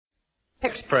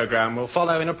Next programme will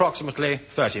follow in approximately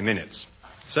 30 minutes.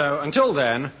 So until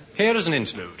then, here is an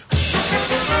interlude.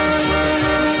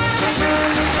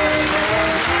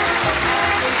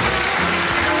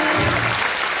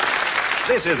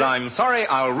 This is I'm Sorry,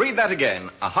 I'll Read That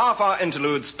Again, a half-hour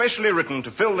interlude specially written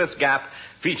to fill this gap,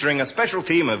 featuring a special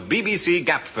team of BBC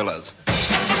gap fillers.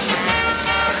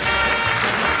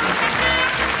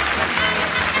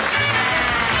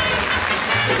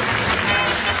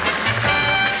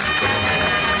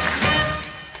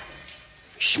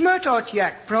 Schmurtot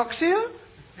jak Proxil.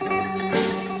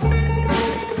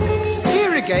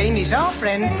 Here again is our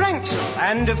friend Franksel,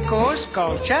 and of course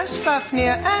Golchas,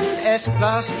 Fafnir, and S+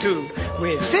 too,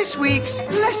 with this week's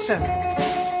lesson.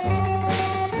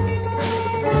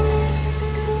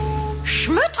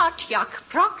 Schmurtot jak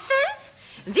Proxil.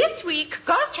 This week,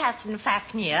 Golchas and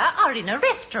Fafnir are in a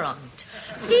restaurant.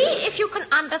 See if you can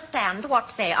understand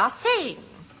what they are saying.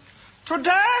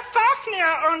 Today,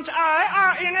 Fafnir and I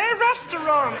are in a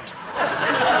restaurant.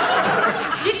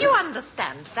 Did you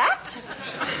understand that?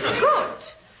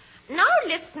 Good. Now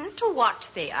listen to what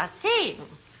they are saying.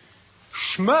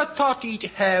 Schmurtot eat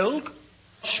helg,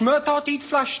 schmurtot eat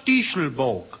flash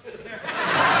dieselbog.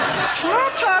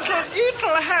 Schmurtotel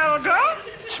etel Helga,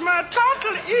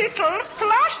 schmurtotel etel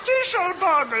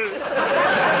Flaschtischelbogel.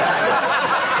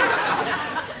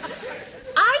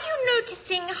 Are you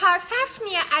noticing how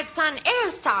Fafnir adds an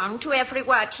L sound to every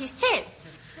word he says?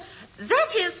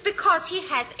 That is because he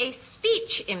has a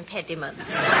speech impediment.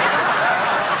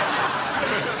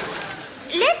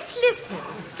 Let's listen.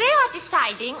 They are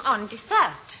deciding on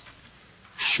dessert.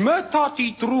 Schmurtot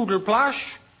eat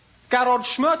rudelplash, garod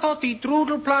schmurtot eat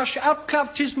rudelplash,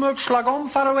 abklaptis met slagom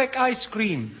farawek ice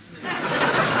cream.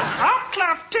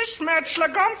 Abklaptis met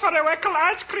slagom farawekkel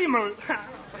ice cream.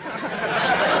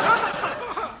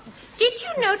 Did you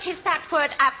notice that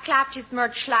word abklaptis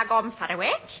met slagom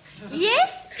farawek?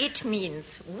 Yes, it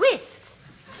means with.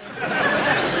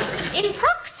 In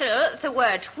Proxil, the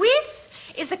word with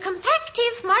is a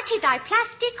compactive,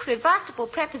 multidiplastic, reversible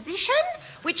preposition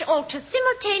which alters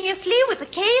simultaneously with the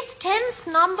case, tense,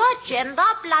 number, gender,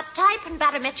 blood type, and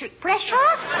barometric pressure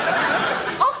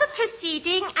of the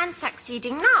preceding and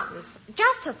succeeding nouns.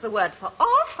 Just as the word for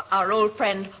off, our old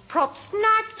friend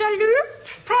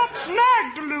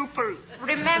Propsnagdeloopel.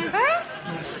 Remember?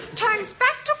 Turns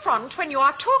back to front when you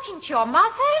are talking to your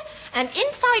mother, and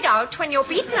inside out when you're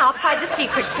beaten up by the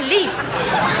secret police.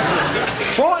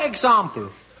 For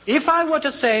example, if I were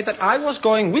to say that I was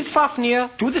going with Fafnir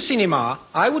to the cinema,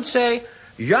 I would say,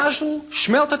 Jazel,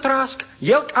 Schmeltetrask,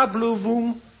 Jelk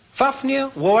Abluvum,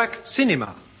 Fafnir, Woak,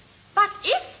 Cinema. But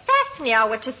if Fafnir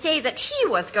were to say that he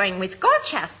was going with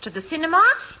Golchas to the cinema,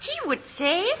 he would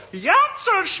say,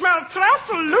 Jazel,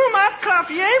 Schmeltrassel, Luma,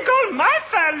 Klapjegel, my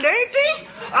fair lady,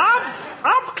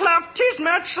 abklaptis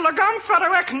met slagom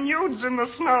farawek nudes in the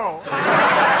snow.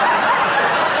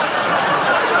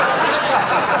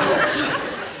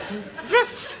 The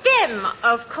stem,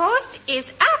 of course,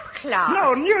 is abklap.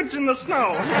 No, nudes in the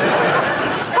snow.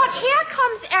 But here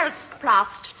comes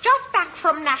Elstplast, just back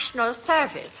from national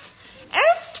service.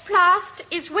 Elstplast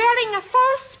is wearing a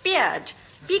false beard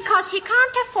because he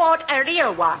can't afford a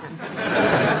real one.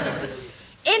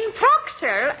 In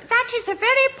Proxil, that is a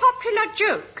very popular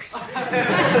joke.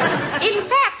 In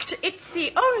fact, it's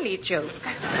the only joke.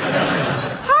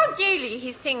 How gaily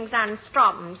he sings and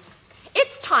strums.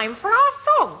 It's time for our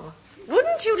song.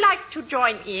 Wouldn't you like to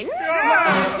join in?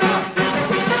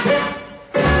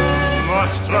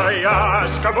 Mostroja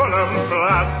skabulum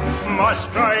plas,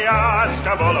 mostroja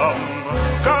skabulum,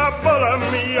 kabulum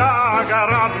ja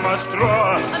garad mostro,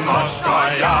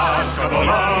 mostroja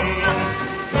skabulum.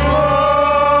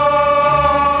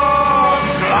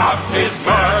 Klaptis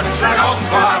met slagom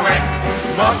farawek,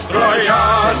 mostroja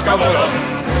skabulum,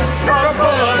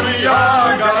 kabulum ja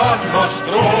garad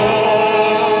mostro.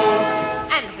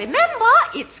 Remember,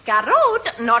 it's Garod,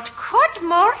 not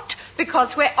Kodmort,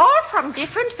 because we're all from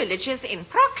different villages in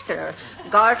Proxil.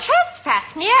 Golchas,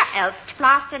 Fafnir,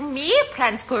 Elstplas, and me,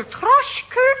 Pranskult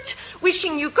Troshkult,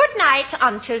 wishing you good night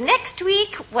until next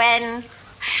week when...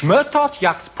 Schmurtot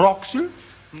jak Proxil.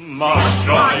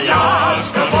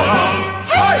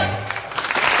 Hey!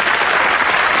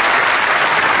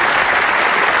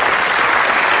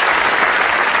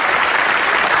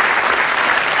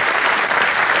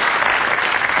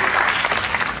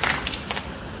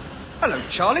 Hello,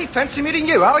 Charlie. Fancy meeting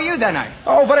you. How are you then, eh?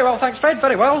 Oh, very well, thanks, Fred,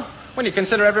 very well. When you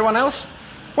consider everyone else.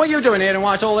 What are you doing here in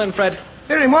Whitehall then, Fred?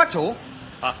 Here in Whitehall?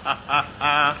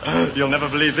 You'll never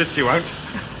believe this, you won't.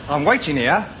 I'm waiting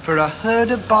here for a herd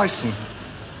of bison.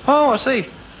 Oh, I see.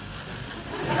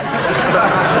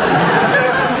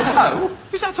 Oh?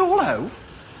 Is that all O?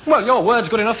 Well, your word's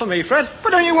good enough for me, Fred.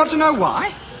 But don't you want to know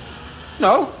why?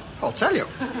 No? I'll tell you.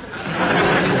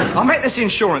 I met this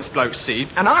insurance bloke, see,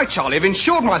 and I, Charlie, have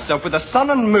insured myself with the Sun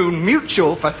and Moon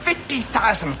Mutual for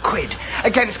 50,000 quid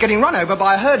against getting run over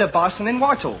by a herd of bison in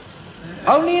Whitehall.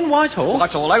 Only in Whitehall?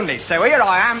 Whitehall only. So here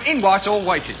I am in Whitehall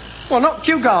waiting. Well, not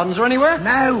Kew Gardens or anywhere?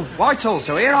 No, Whitehall.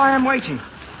 So here I am waiting.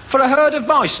 For a herd of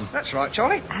bison? That's right,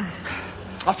 Charlie.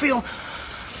 I feel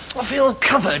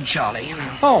covered, Charlie.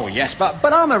 Oh, yes, but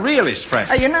I'm a realist, Fred.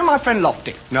 Hey, you know my friend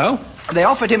Lofty? No? They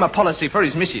offered him a policy for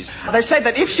his missus. They said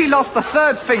that if she lost the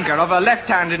third finger of her left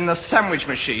hand in the sandwich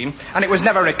machine, and it was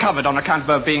never recovered on account of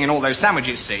her being in all those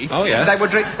sandwiches, see? Oh, yeah.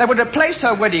 They would replace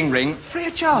her wedding ring free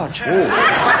of charge. Oh.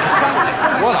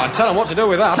 Well, I'd tell him what to do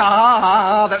with that.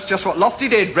 That's just what Lofty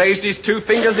did. Raised his two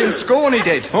fingers in scorn, he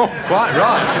did. Oh, quite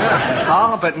right,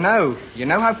 yeah. But no. You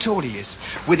know how tall he is.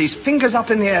 With his fingers up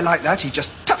in the air like that, he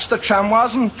just touched the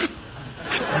tramwires and...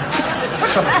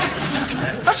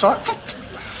 That's right.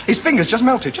 His fingers just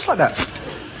melted, just like that.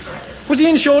 Was he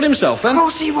insured himself, then? Of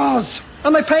course he was.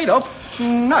 And they paid up?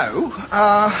 No.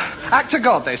 Act to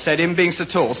God, they said, him being so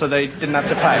tall, so they didn't have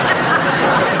to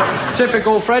pay.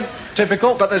 Typical, Fred.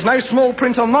 Typical. But there's no small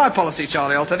print on my policy,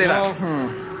 Charlie, I'll tell you that.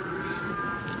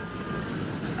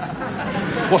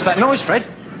 What's that noise, Fred?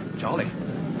 Charlie,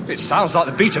 it sounds like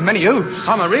the beat of many hooves.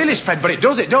 I'm a realist, Fred, but it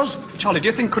does. Charlie, do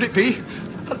you think could it be?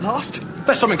 At last?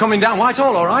 There's something coming down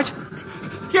Whitehall, all right?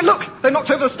 Yeah, look, they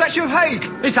knocked over the statue of Haig.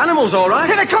 It's animals, all right.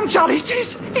 Here they come, Charlie. It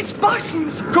is. It's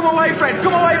bisons. Come away, Fred.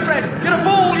 Come away, Fred. You're a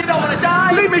fool. You don't want to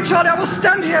die. Leave me, Charlie. I will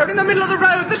stand here in the middle of the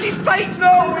road. This is fate.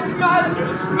 No, it's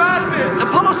madness. Madness. The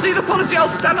policy. I'll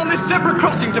stand on this zebra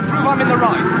crossing to prove I'm in the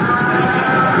right.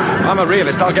 I'm a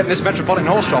realist. I'll get in this Metropolitan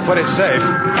horse trough when it's safe.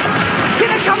 Here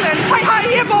they come, then. Hi,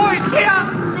 here, boys. Here.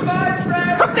 Goodbye,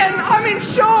 Fred. But then I'm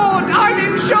insured.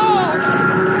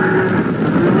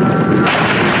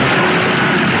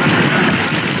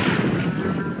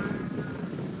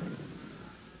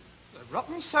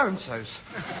 Rotten so-and-sos.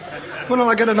 When will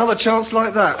I get another chance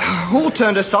like that? All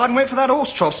turned aside and went for that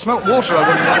horse trough. Smelt water, I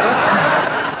wouldn't like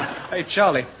that. Hey,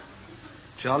 Charlie.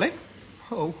 Charlie?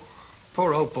 Oh,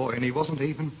 poor old boy, and he wasn't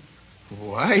even...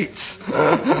 Wait.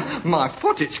 My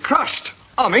foot, it's crushed.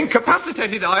 I'm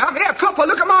incapacitated, I am. Here, copper,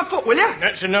 look at my foot, will you?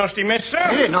 That's a nasty mess,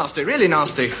 sir. Yeah, nasty, really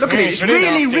nasty. Look at it, it's Yes,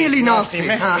 really really nasty. nasty. Nasty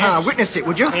mess, yes. Witness it,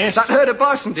 would you? Yes. That herd of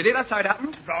bison did it, that's how it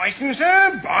happened. Bison,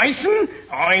 sir? Bison?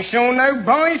 I saw no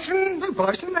bison. No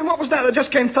bison? Then what was that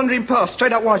just came thundering past,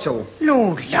 straight up Whitehall?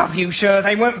 Lord love you, sir,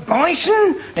 they weren't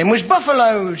bison. Them was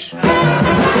buffaloes.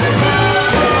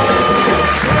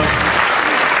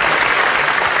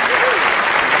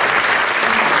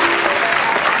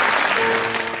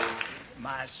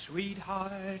 My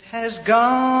sweetheart has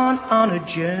gone on a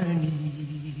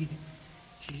journey.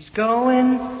 She's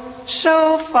going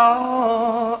so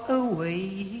far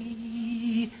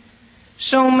away.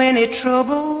 So many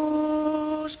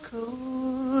troubles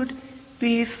could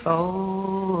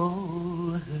befall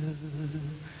her.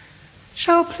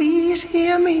 So please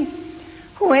hear me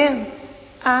when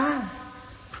I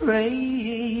pray.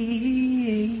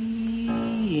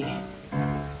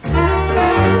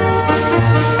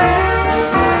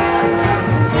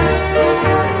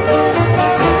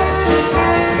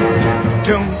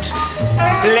 Don't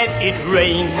let it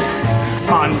rain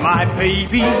on my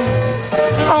baby.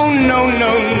 Oh, no,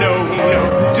 no, no,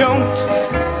 no. Don't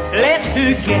let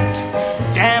her get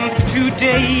damp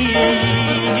today.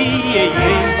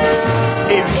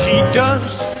 If she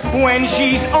does, when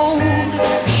she's old,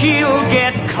 she'll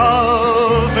get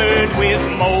covered with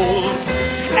mold.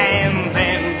 And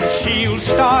then she'll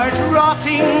start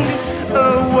rotting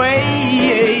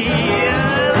away.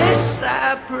 This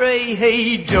I pray,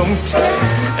 hey, don't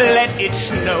let it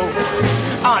snow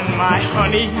on my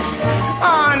honey.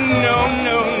 Oh, no,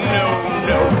 no, no,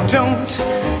 no, don't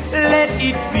let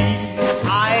it be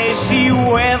icy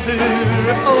weather.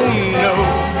 Oh, no,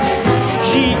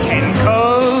 she can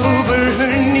cover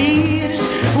her knees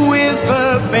with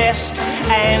the best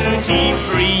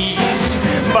antifreeze,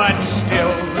 but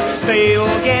still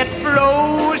they'll get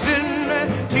frozen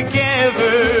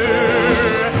together.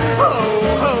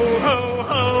 Oh, ho, ho,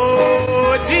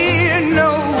 ho, dear,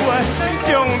 no,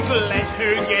 don't let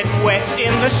her get wet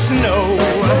in the snow,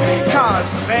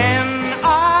 'cause then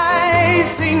I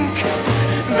think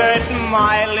that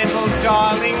my little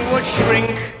darling would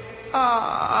shrink.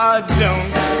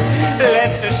 Don't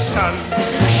let the sun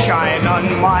shine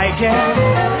on my gal.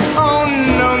 Oh,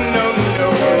 no, no, no,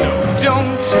 no,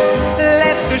 don't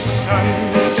let the sun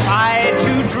try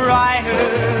to dry her.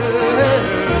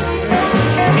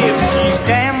 If she's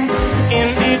damp in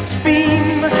its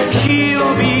beam,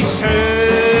 she'll be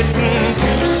certain to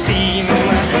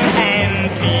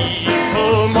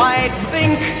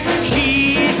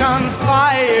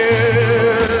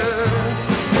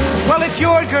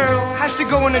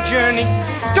on a journey.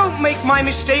 Don't make my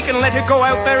mistake and let her go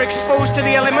out there exposed to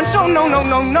the elements. Oh, no, no,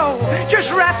 no, no. Just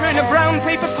wrap her in a brown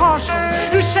paper parcel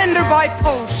and send her by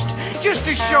post, just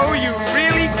to show you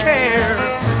really care.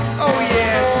 Oh,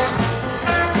 yes.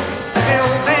 Till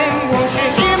then, won't you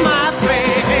hear my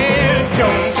prayer?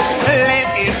 Don't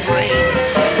let it rain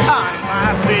on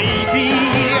my baby.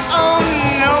 Oh,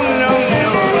 no, no,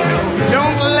 no, no.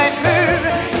 Don't let her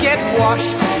get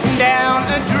washed down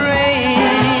a drain.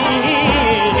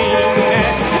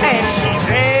 And she's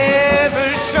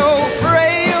ever so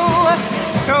frail,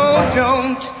 so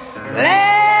don't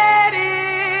let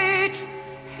it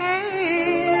hail.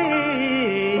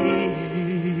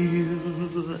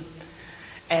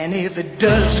 And if it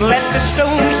does, let the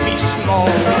stones be small,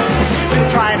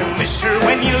 and try to miss her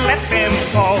when you let them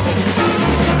fall.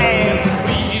 And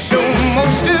please, oh,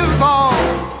 most of all,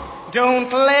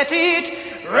 don't let it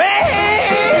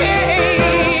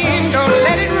rain. Don't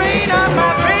let it rain on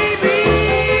my baby.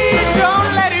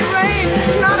 Don't let it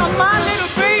rain, not on my little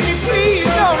baby. Please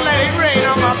don't let it rain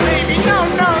on my baby. No,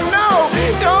 no, no.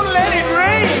 Don't let it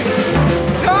rain.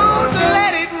 Don't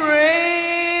let it rain.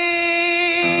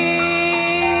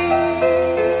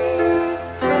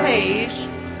 Please.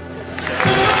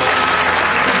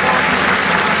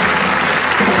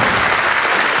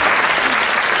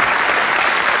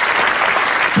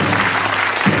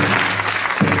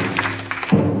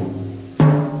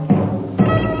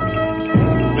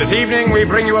 This evening we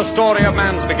bring you a story of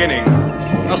man's beginning.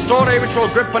 A story which will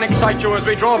grip and excite you as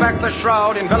we draw back the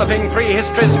shroud enveloping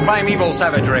prehistory's primeval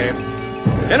savagery.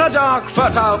 In a dark,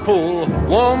 fertile pool,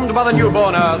 warmed by the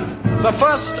newborn earth, the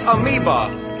first amoeba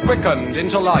quickened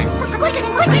into life.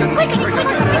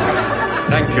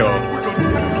 Thank you.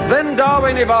 Then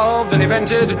Darwin evolved and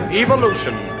invented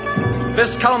evolution.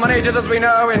 This culminated, as we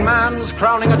know, in man's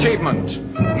crowning achievement.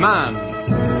 Man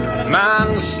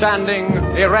standing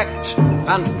erect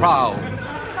and proud.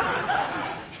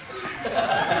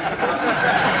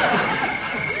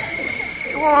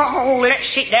 Oh, let's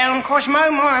sit down,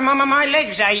 Cosmo. My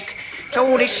legs ache. It's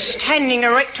all this standing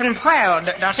erect and proud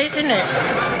that does it, isn't it?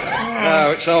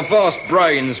 No, it's our vast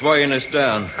brains weighing us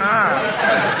down.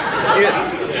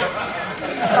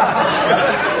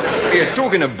 You're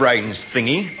talking of brains,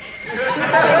 Thingy.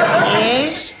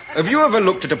 Yes? Have you ever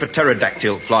looked at a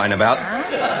pterodactyl flying about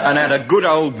and had a good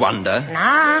old wonder? No.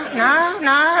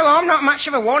 I'm not much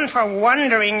of a one for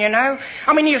wondering, you know.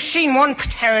 I mean, you've seen one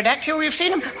pterodactyl. You've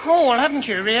seen them all, haven't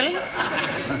you, really?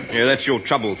 Yeah, that's your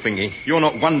trouble, Thingy. You're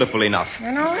not wonderful enough.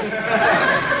 You know?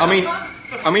 I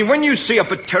mean, when you see a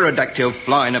pterodactyl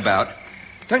flying about,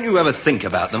 don't you ever think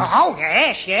about them? Oh,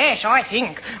 yes, I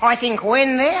think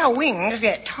when their wings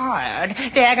get tired,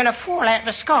 they're going to fall out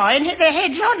the sky and hit their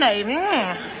heads, aren't they?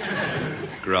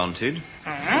 Granted.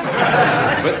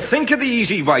 But think of the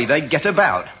easy way they get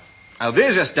about. Now,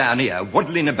 there's us down here,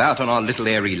 waddling about on our little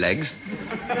hairy legs.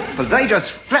 But they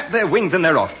just flap their wings and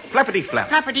they're off. Flappity-flap.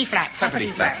 Flappity-flap.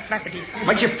 Flappity-flap. Flappity-flap.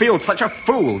 Makes you feel such a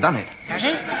fool, doesn't it? Does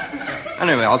it?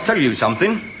 Anyway, I'll tell you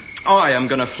something. I am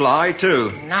going to fly,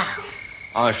 too. No.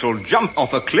 I shall jump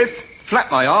off a cliff, flap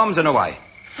my arms and away.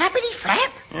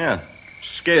 Flappity-flap? Yeah.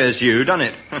 Scares you, doesn't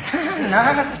it?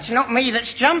 No, it's not me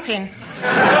that's jumping.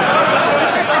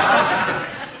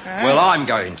 Well, I'm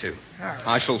going to.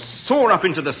 I shall soar up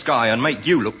into the sky and make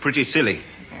you look pretty silly.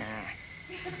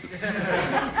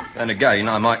 Then again,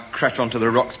 I might crash onto the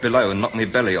rocks below and knock my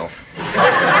belly off.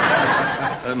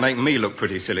 That'd make me look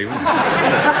pretty silly, wouldn't it?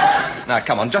 Now,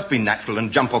 come on, just be natural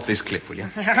and jump off this cliff, will you?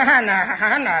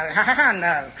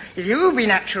 No. You be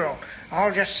natural.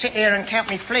 I'll just sit here and count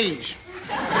me fleas.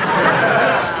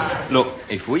 Look,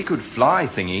 if we could fly,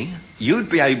 Thingy, you'd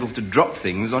be able to drop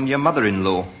things on your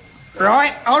mother-in-law.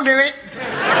 Right, I'll do it.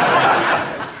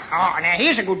 Oh, now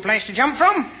here's a good place to jump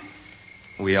from.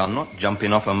 We are not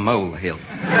jumping off a molehill.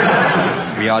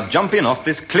 We are jumping off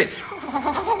this cliff.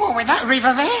 Oh, with that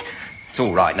river there? It's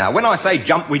all right now. When I say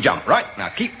jump, we jump, right? Now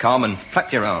keep calm and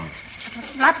flap your arms.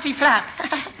 Flappity-flap.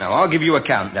 Now I'll give you a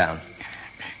countdown.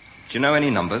 Do you know any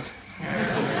numbers?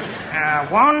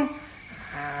 1.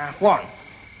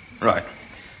 Right.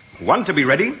 1 to be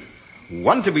ready,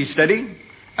 1 to be steady,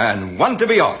 and 1 to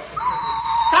be off.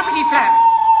 Flappity-flap.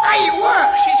 Hey, it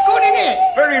works. It's good, isn't it?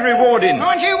 Very rewarding.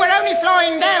 Mind you, we're only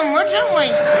flying downwards, aren't we?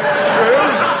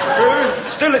 True.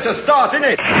 Still, it's a start, isn't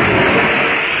it?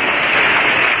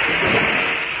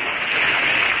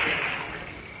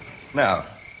 Now,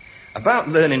 about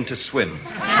learning to swim.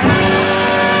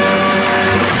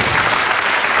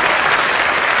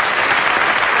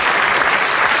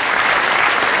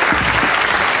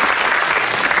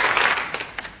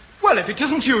 Well, if it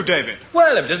isn't you, David.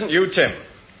 Well, if it isn't you, Tim.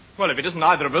 Well, if it isn't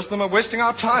either of us, then we're wasting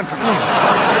our time.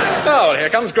 Oh, here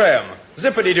comes Graham.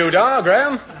 Zippity-doo-dah,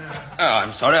 Graham. Oh,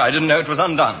 I'm sorry, I didn't know it was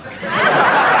undone.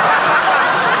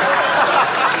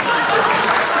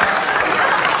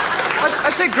 I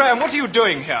say, Graham, what are you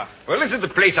doing here? Well, this is the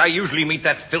place I usually meet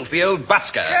that filthy old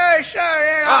busker. Yes, sir,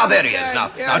 yeah. Ah, there he is.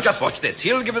 Now, just watch this.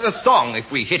 He'll give us a song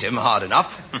if we hit him hard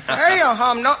enough. Hey,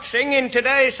 I'm not singing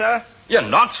today, sir. You're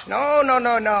not? No.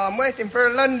 I'm waiting for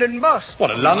a London bus.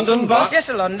 What, a London bus? Yes,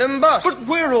 a London bus. But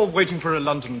we're all waiting for a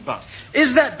London bus.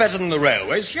 Is that better than the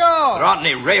railways? Sure. There aren't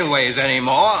any railways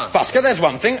anymore. Busker, there's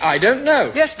one thing I don't know.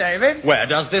 Yes, David. Where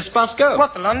does this bus go?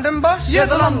 What, the London bus? Yeah,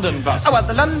 the London bus. Oh, well,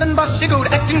 the London bus, you go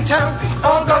to Acton Town.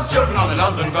 All God's children on the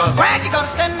London bus. Well, you gotta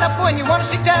stand up when you wanna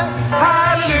sit down.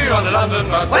 Hallelujah on the London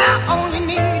bus. Well, all you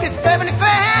need is 70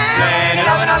 fans. Plenty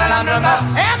loving on the London bus.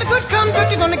 And the good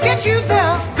conductor's gonna get you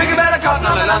there. Pick a bed of cotton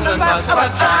on the London bus.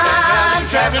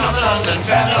 Traveling on the London bus.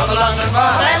 Traveling on the London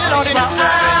bus. Traveling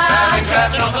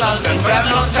on the bus.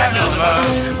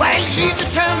 Well, you leave the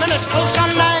terminus close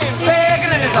on 9. Big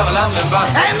and it's on the London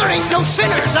bus. And there ain't no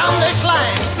sinners on this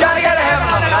line. Gotta get to heaven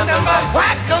on the London bus.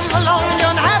 Why come along and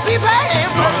you're the happy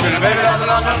band? Welcome to the baby on the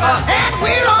London bus. And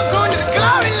we're all going to the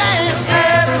glory land.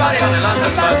 Everybody on the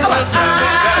London bus.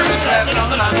 Traveling on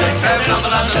the London, traveling on the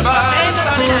London bus.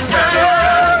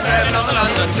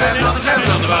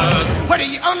 Traveling on the bus. What do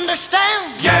you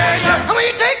understand? Yeah. And will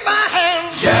you take my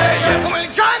hand? Yeah. And will you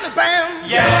join the band?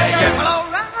 Yeah. Well, all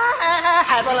right.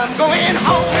 Well, I'm going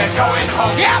home. We're going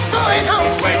home. Yeah, I'm going home.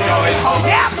 We're going home.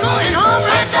 Yeah, I'm going home.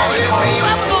 Right now, you see,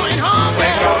 I'm going home. We're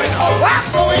going home. Well, I'm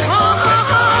going home.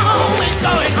 We're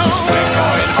going home. We're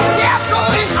going home. Yeah, I'm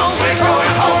going home. We're going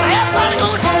home. Everybody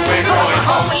going home. We're going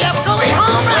home. Yeah, I'm going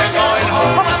home. We're going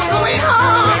home. I'm going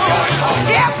home. We're going home.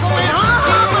 Yeah, I'm going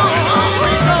home.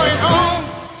 We're going home.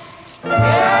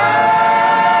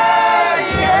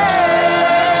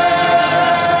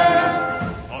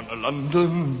 On the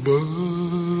London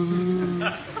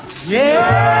bus.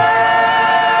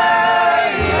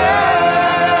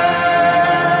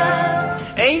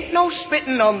 Ain't no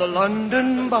spitting on the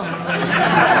London bus.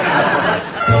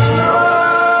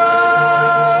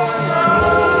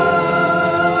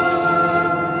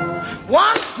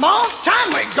 One more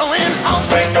time, we're going home.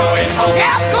 We're going home.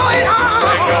 Yeah, I'm going home.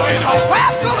 We're going home. Well,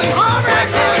 I'm going home.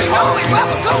 We're going home. Well, we're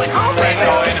going home. We're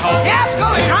going home. Yeah, I'm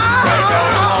going home.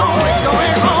 We're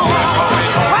going home. We're going home.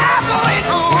 We're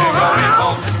going home. Well, I'm going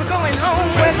home. We're going home.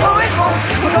 We're going home.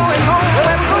 We're going home. We're going home.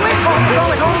 We're going home. We're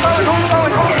going home. Going home.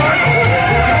 Going home.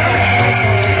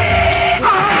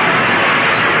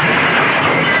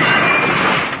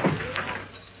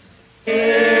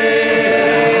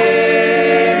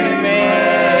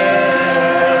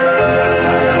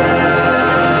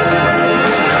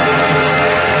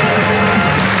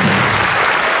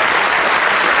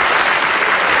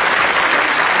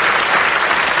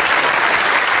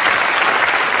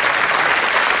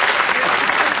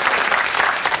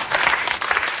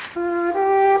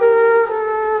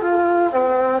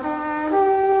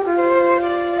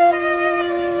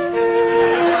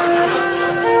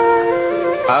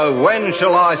 When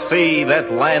shall I see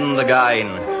that land again?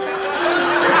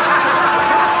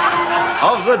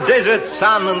 Of the desert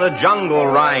sun and the jungle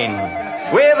rain,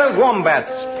 where the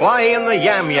wombats play in the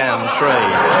yam-yam tree,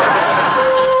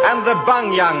 and the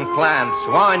bungyung plants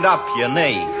wind up your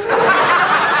knee.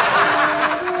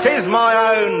 'Tis my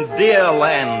own dear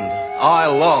land I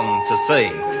long to see.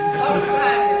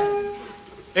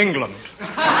 England.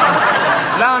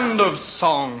 Land of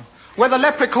song, where the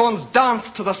leprechauns dance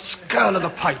to the skirl of the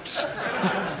pipes.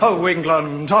 Oh,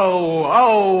 England,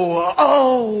 oh,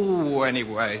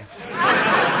 anyway.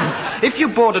 If you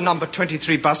board a number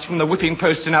 23 bus from the whipping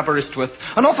post in Aberystwyth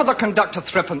and offer the conductor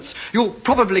threepence, you'll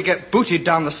probably get booted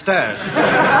down the stairs.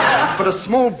 But a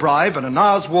small bribe and an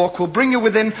hour's walk will bring you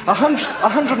within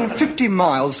 150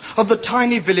 miles of the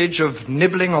tiny village of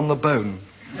Nibbling on the Bone.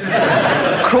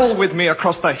 Crawl with me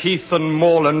across the heath and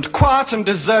moorland, quiet and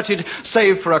deserted,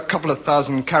 save for a couple of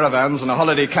thousand caravans and a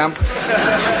holiday camp.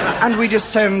 And we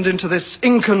descend into this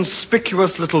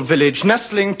inconspicuous little village,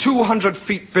 nestling 200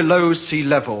 feet below sea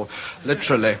level,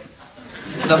 literally.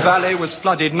 The valley was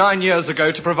flooded 9 years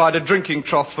ago to provide a drinking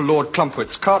trough for Lord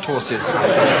Clumpwit's cart horses.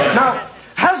 Now,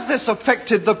 has this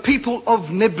affected the people of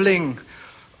Nibbling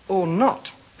or not?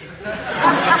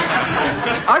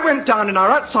 I went down in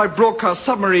our outside broadcast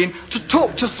submarine to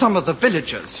talk to some of the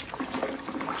villagers.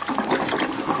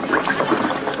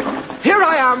 Here here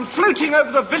I am, floating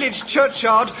over the village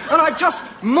churchyard, and I've just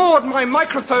moored my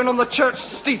microphone on the church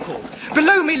steeple.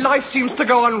 Below me, life seems to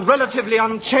go on relatively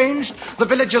unchanged. The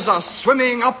villagers are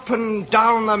swimming up and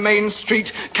down the main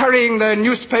street, carrying their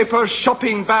newspapers,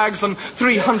 shopping bags, and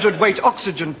 300-weight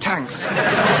oxygen tanks.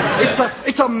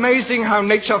 It's amazing how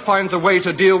nature finds a way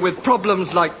to deal with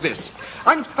problems like this.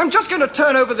 I'm just going to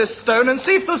turn over this stone and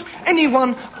see if there's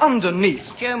anyone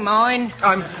underneath. Do you mind?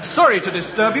 I'm sorry to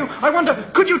disturb you. I wonder,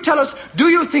 could you tell us, do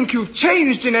you think you've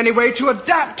changed in any way to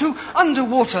adapt to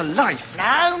underwater life?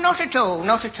 No, not at all,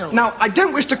 not at all. Now, I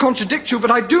don't wish to contradict you,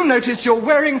 but I do notice you're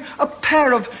wearing a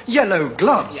pair of yellow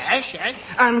gloves. Yes, yes.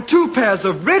 And 2 pairs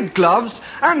of red gloves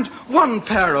and 1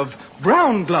 pair of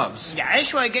brown gloves.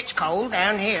 Yes, well, it gets cold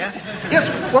down here. Yes,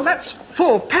 well, that's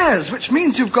 4 pairs, which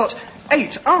means you've got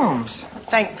 8 arms.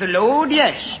 Thank the Lord,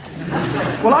 yes.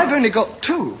 Well, I've only got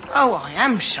 2. Oh, I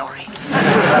am sorry.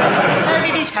 How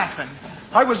did it happen?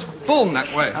 I was born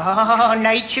that way. Oh,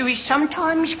 nature is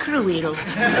sometimes cruel.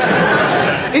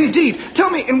 Indeed. Tell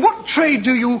me, in what trade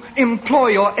do you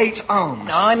employ your 8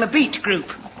 arms? I'm a beat group.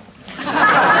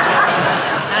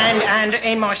 And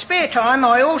in my spare time,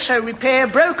 I also repair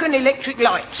broken electric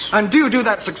lights. And do you do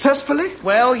that successfully?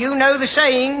 Well, you know the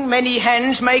saying, many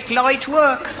hands make light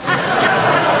work.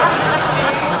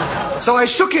 So I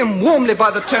shook him warmly by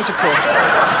the tentacle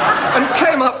and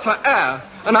came up for air.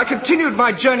 And I continued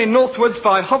my journey northwards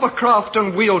by hovercraft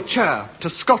and wheelchair to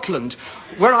Scotland,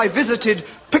 where I visited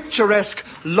picturesque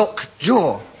Loch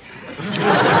Jaw.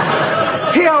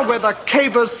 Here, where the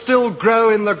cabers still grow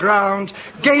in the ground,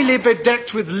 gaily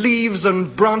bedecked with leaves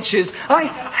and branches, I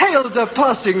hailed a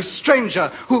passing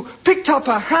stranger who picked up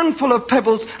a handful of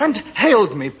pebbles and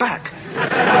hailed me back.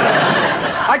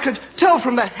 I could tell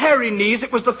from the hairy knees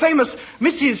it was the famous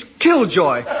Mrs.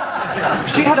 Killjoy.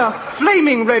 She had a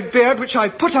flaming red beard which I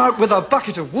put out with a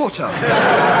bucket of water.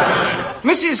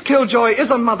 Mrs. Killjoy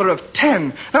is a mother of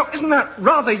 10. Now, isn't that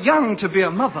rather young to be a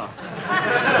mother?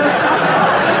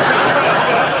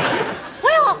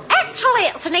 Well, actually,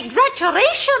 it's an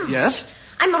exaggeration. Yes?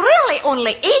 I'm really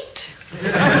only 8.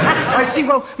 I see.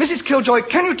 Well, Mrs. Killjoy,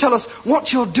 can you tell us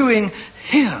what you're doing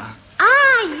here?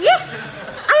 Ah, yes.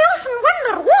 I often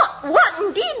wonder what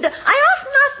indeed. I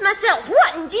often ask myself,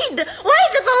 what indeed? Why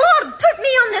did the Lord put me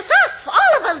on this earth?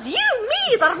 All of us, you,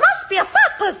 me, there must be a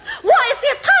purpose. What is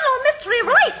the eternal mystery of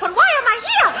life, and why am I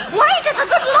here? Why did the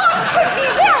good Lord put me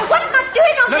here? What am I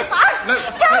doing on this earth?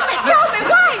 Tell me,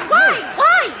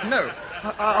 why? No,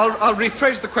 I'll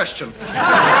rephrase the question.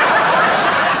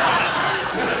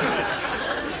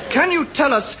 Can you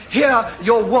tell us here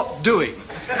your what doing?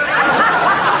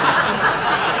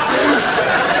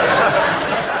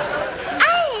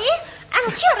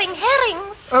 I'm curing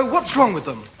herrings. Oh, what's wrong with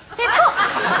them? They've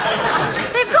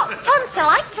got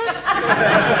tonsillitis.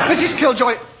 Mrs.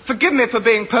 Killjoy, forgive me for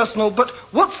being personal, but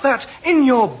what's that in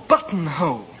your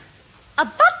buttonhole? A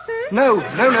button? No,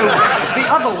 the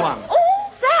other one.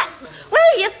 Oh, that.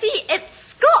 Well, you see, it's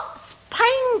Scots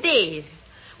Pine Day.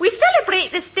 We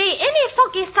celebrate this day any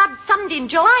foggy third Sunday in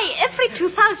July every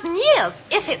 2,000 years,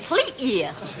 if it's leap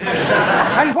year.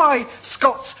 And why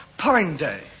Scots Pine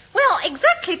Day? Well,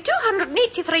 exactly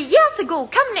 283 years ago,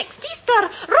 come next Easter,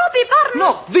 Robbie Burns...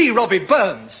 Not the Robbie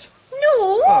Burns.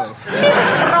 No, this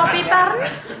Robbie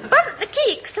Burns burnt the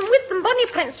cakes and with them Bonnie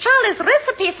Prince Charlie's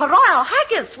recipe for royal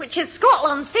haggis, which is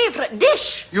Scotland's favourite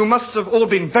dish. You must have all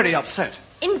been very upset.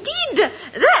 Indeed,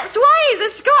 that's why the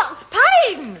Scots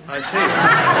pine. I see.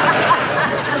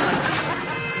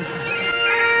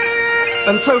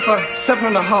 And so for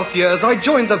 7.5 years, I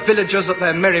joined the villagers at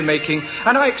their merrymaking,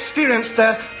 and I experienced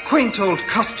their quaint old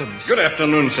customs. Good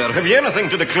afternoon, sir. Have you anything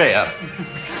to declare?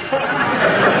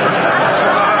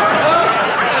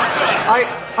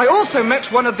 I also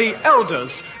met one of the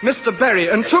elders, Mr. Berry,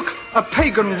 and took a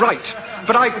pagan rite,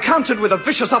 but I countered with a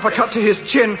vicious uppercut to his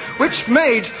chin, which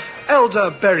made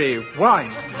elderberry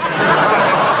wine.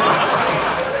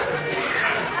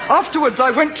 Afterwards,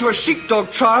 I went to a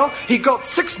sheepdog trial. He got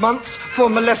 6 months for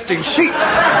molesting sheep.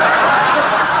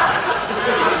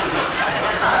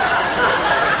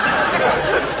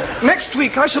 Next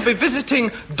week, I shall be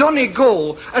visiting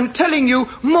Donegal and telling you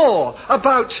more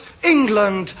about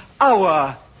England,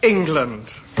 our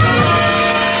England.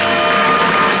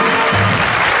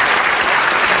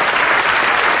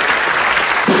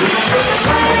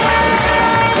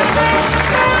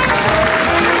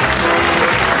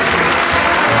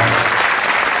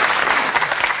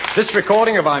 This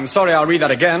recording of I'm Sorry I'll Read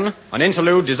That Again, an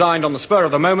interlude designed on the spur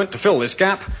of the moment to fill this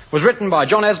gap, was written by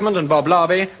John Esmond and Bob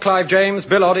Larby, Clive James,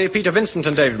 Bill Oddie, Peter Vincent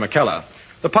and David McKellar.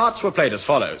 The parts were played as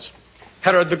follows.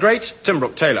 Herod the Great, Tim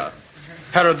Brooke Taylor.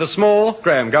 Herod the Small,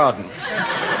 Graham Garden.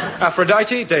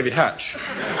 Aphrodite, David Hatch.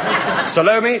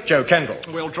 Salome, Joe Kendall.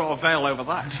 We'll draw a veil over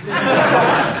that.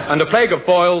 And A Plague of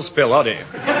Boils, Bill Oddie.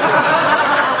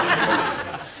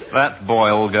 That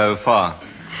boy'll go far.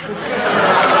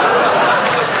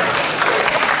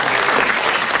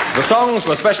 The songs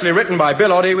were specially written by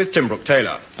Bill Oddie with Tim Brooke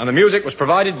Taylor, and the music was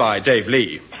provided by Dave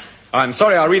Lee. I'm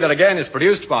Sorry I'll Read That Again is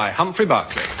produced by Humphrey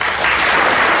Barclay.